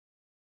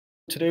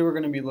Today we're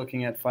going to be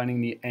looking at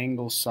finding the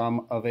angle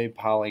sum of a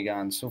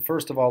polygon. So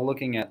first of all,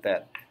 looking at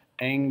that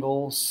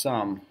angle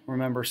sum.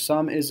 Remember,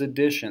 sum is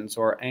addition,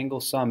 so our angle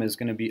sum is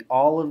going to be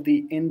all of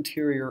the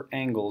interior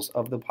angles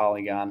of the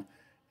polygon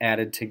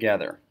added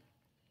together.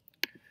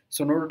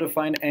 So in order to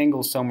find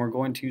angle sum, we're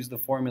going to use the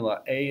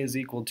formula A is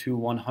equal to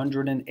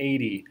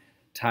 180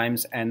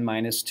 times n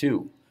minus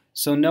 2.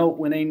 So note,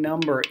 when a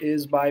number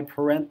is by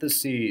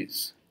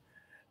parentheses,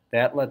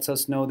 that lets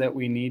us know that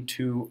we need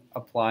to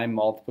apply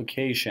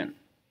multiplication.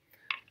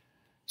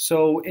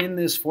 So in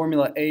this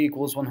formula, A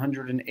equals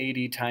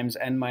 180 times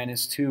n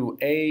minus 2.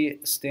 A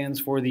stands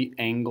for the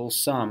angle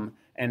sum,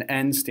 and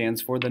n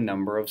stands for the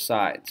number of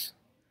sides.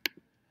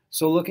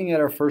 So looking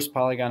at our first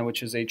polygon,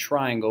 which is a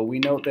triangle, we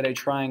note that a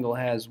triangle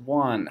has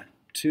 1,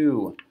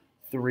 2,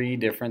 3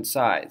 different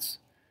sides.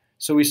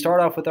 So we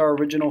start off with our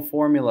original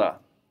formula.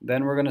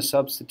 Then we're going to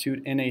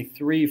substitute in a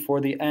 3 for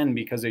the n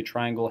because a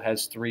triangle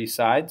has 3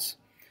 sides.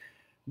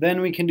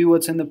 Then we can do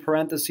what's in the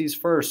parentheses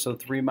first. So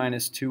 3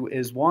 minus 2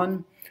 is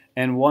 1.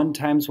 And 1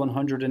 times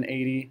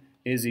 180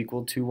 is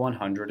equal to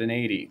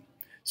 180.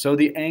 So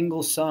the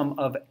angle sum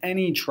of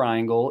any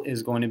triangle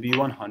is going to be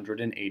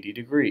 180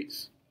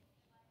 degrees.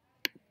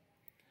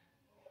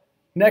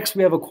 Next,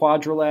 we have a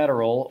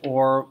quadrilateral,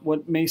 or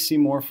what may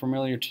seem more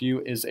familiar to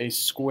you is a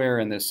square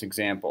in this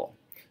example.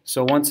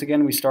 So once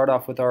again, we start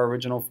off with our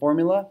original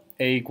formula.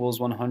 A equals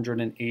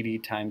 180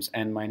 times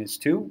n minus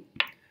 2.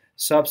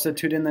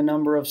 Substitute in the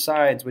number of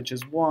sides, which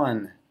is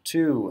 1,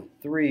 2,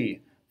 3,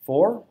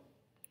 4.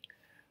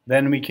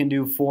 Then we can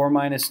do 4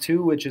 minus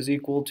 2, which is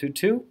equal to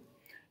 2,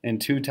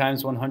 and 2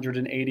 times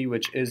 180,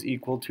 which is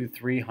equal to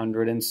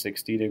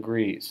 360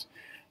 degrees.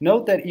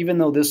 Note that even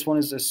though this one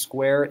is a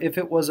square, if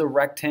it was a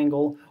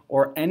rectangle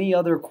or any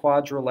other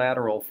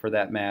quadrilateral for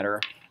that matter,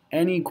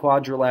 any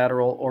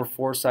quadrilateral or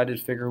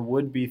four-sided figure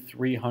would be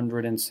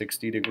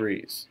 360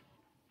 degrees.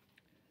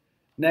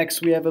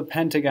 Next, we have a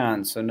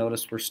pentagon. So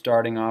notice we're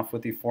starting off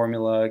with the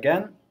formula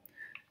again.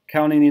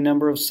 Counting the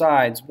number of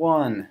sides,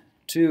 1,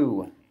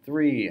 2,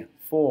 3,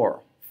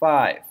 4,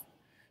 5.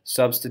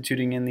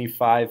 Substituting in the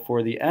 5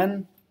 for the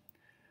n.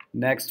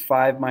 Next,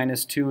 5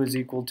 minus 2 is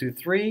equal to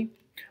 3.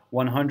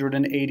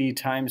 180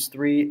 times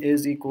 3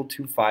 is equal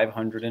to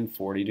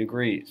 540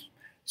 degrees.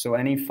 So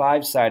any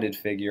 5-sided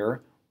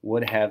figure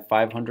would have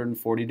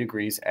 540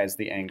 degrees as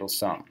the angle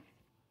sum.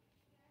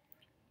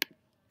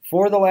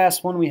 For the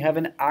last one, we have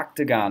an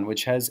octagon,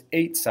 which has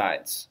 8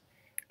 sides.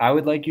 I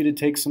would like you to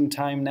take some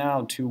time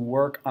now to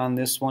work on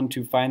this one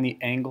to find the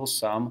angle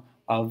sum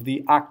of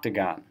the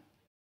octagon.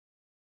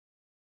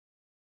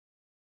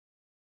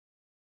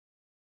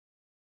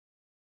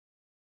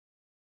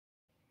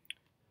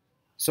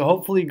 So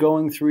hopefully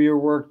going through your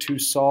work to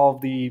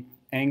solve the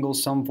angle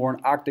sum for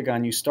an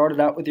octagon, you started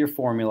out with your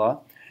formula.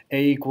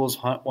 A equals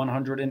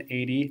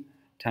 180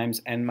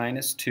 times n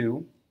minus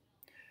 2.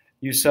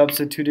 You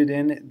substituted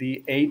in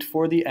the 8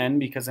 for the n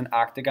because an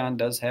octagon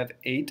does have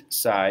 8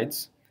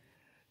 sides.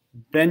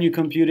 Then you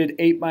computed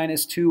 8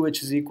 minus 2,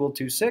 which is equal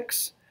to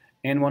 6.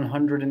 And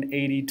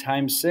 180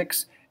 times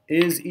 6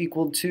 is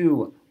equal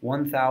to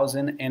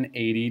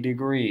 1080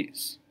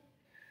 degrees.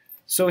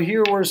 So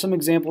here were some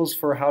examples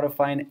for how to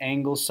find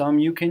angle sum.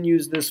 You can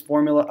use this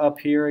formula up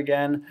here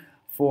again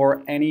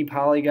for any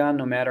polygon,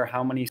 no matter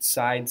how many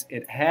sides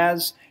it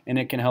has, and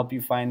it can help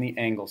you find the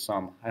angle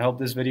sum. I hope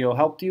this video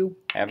helped you.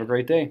 Have a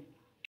great day.